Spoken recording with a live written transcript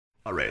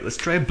Alright, let's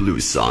try a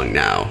blues song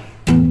now.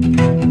 Rolling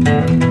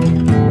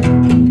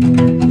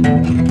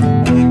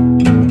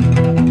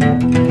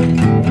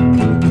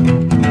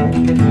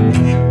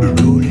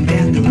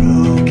down the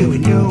road,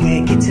 going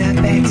nowhere, guitar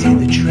back to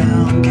the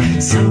trunk.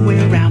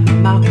 Somewhere around the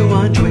Marco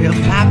 112,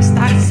 Pop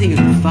started singing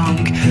the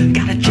funk.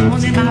 Got a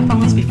Jones in my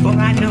bones before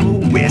I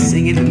know we're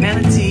singing the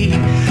melody.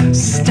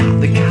 Stop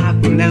the car,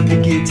 pull out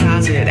the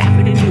guitars, head out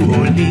to New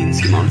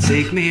Orleans. Come on,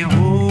 take me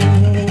home.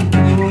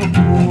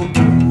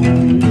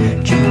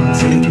 Come on,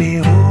 take me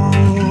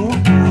home.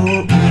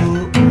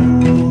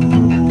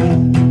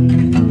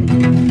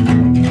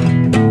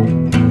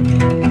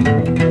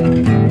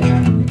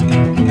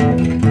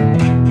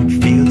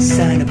 Feel the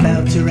sun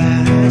about to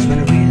rise when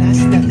I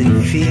realize nothing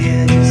to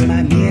fear. Just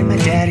me and my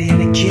daddy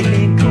and a kid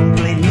named Cole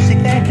playing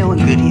music that no one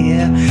could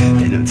hear.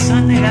 Then on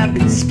Sunday I've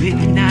been spending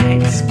the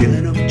night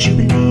spilling over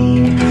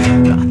Jubilee.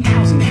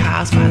 1,000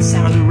 cars by the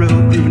side of the road,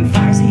 moving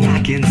far as the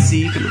eye can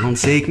see. Come on,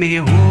 take me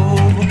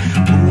home.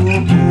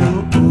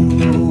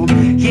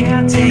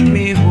 Yeah, take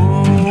me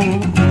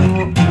home.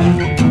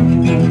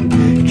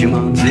 Come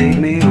on, take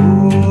me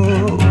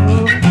home.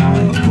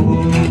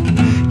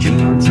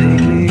 Come on,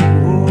 take me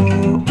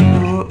home.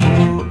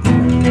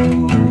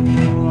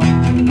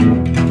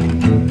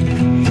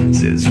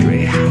 Says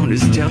Greyhound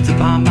is Delta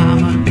by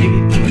Mama,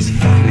 baby boy's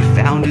finally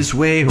found his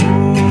way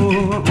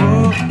home.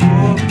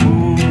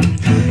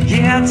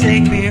 Yeah,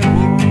 take me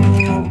home.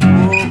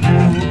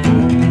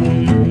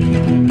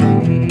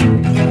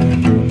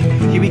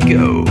 Here we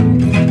go.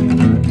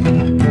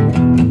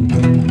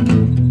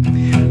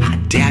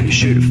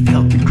 Should have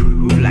felt the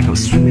groove like I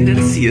was swimming in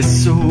a sea of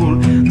soul.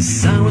 The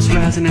sun was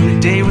rising and the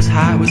day was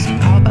high. I was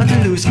all about to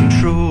lose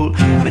control.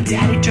 My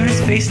daddy turned his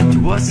face up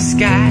towards the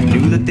sky,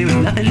 knew that there was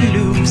nothing to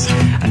lose.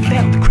 I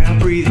felt the crowd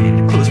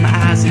breathing, closed my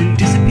eyes and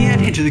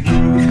disappeared into the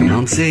groove. Come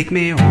on, take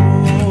me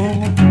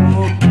home.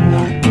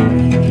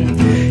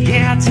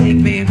 Yeah, take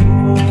me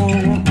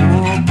home.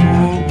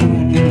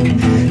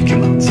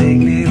 Come on, take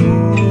me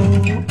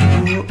home.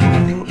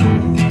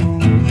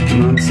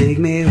 Come on, take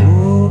me home.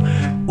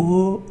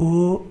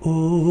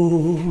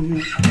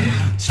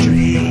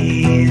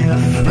 Straight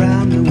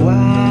from the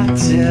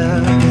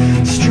water,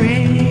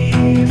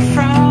 straight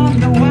from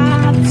the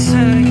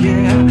water,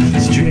 yeah,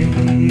 straight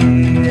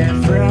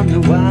from the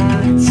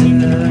water.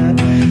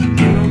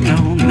 You don't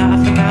know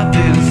nothing about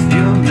this,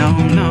 you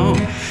don't know.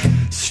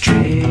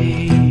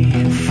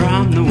 Straight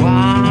from the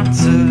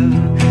water,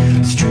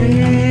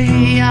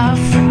 straight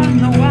from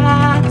the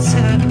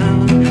water,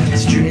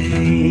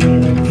 straight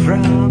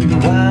from the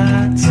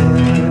water.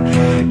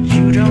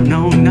 You don't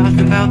know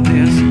nothing about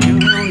this, you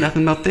know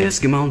nothing about this.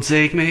 Come on,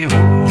 take me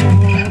home.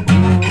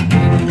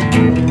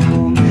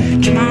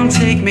 Come on,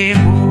 take me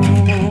home.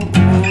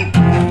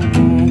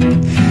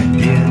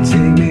 Yeah,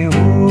 take me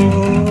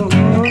home.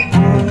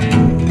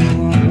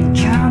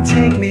 Come on,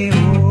 take me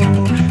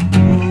home.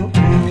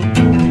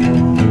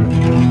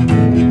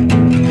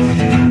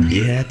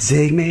 Yeah,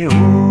 take me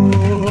home.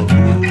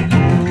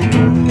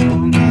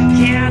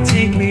 Yeah,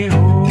 take me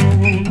home.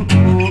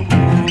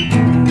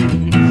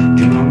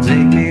 Come on,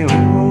 take me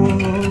home.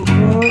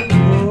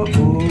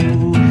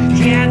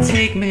 Yeah,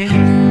 take me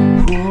home.